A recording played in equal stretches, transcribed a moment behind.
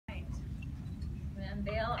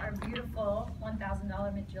unveil our beautiful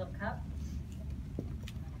 $1,000 mint julep cup.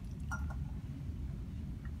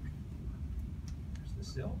 There's the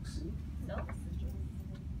silks. Silks.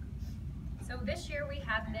 So this year we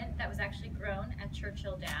have mint that was actually grown at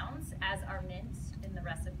Churchill Downs as our mint in the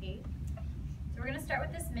recipe. So we're going to start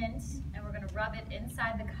with this mint and we're going to rub it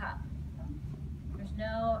inside the cup. There's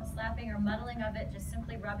no slapping or muddling of it, just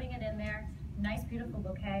simply rubbing it in there. Nice beautiful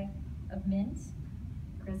bouquet of mint.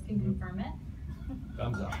 Chris can confirm it.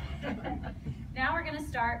 Thumbs up. Now we're going to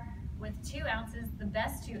start with 2 ounces, the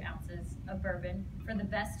best 2 ounces of bourbon for the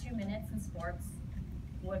best 2 minutes in sports.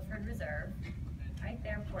 Woodford Reserve. Right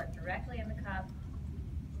there, pour it directly in the cup.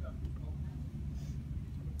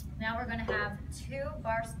 Now we're going to have 2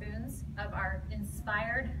 bar spoons of our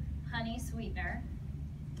inspired honey sweetener.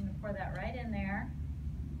 I'm going to pour that right in there.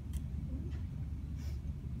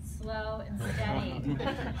 Slow and steady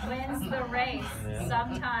wins the race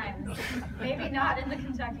sometimes. Maybe not in the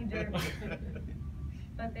Kentucky Derby.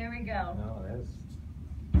 But there we go. No, that is...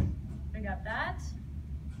 We got that.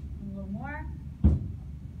 A little more.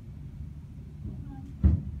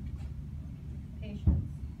 Patience.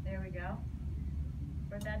 There we go.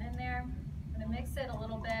 Pour that in there. I'm going to mix it a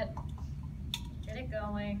little bit. Get it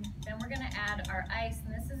going. Then we're going to add our ice.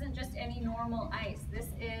 And this isn't just any normal ice.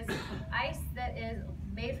 This is ice that is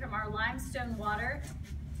made from our limestone water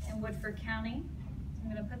in Woodford County. So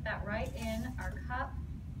I'm going to put that right in our cup.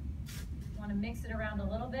 Want to mix it around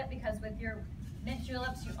a little bit because with your mint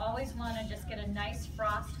juleps, you always want to just get a nice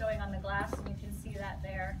frost going on the glass, and you can see that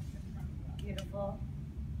there. Beautiful.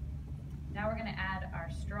 Now we're going to add our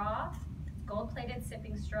straw, gold-plated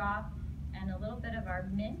sipping straw, and a little bit of our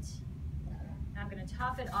mint. Now I'm going to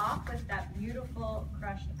top it off with that beautiful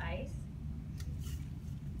crushed ice.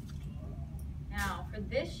 Now for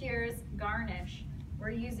this year's garnish, we're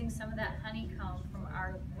using some of that honeycomb from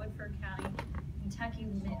our Woodford County, Kentucky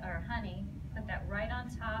honey. Put that right on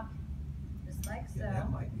top, just like so. Yeah, that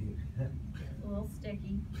might be a little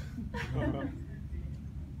sticky.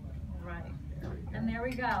 Right. And there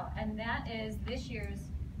we go. And that is this year's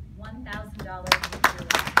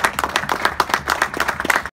 $1,000.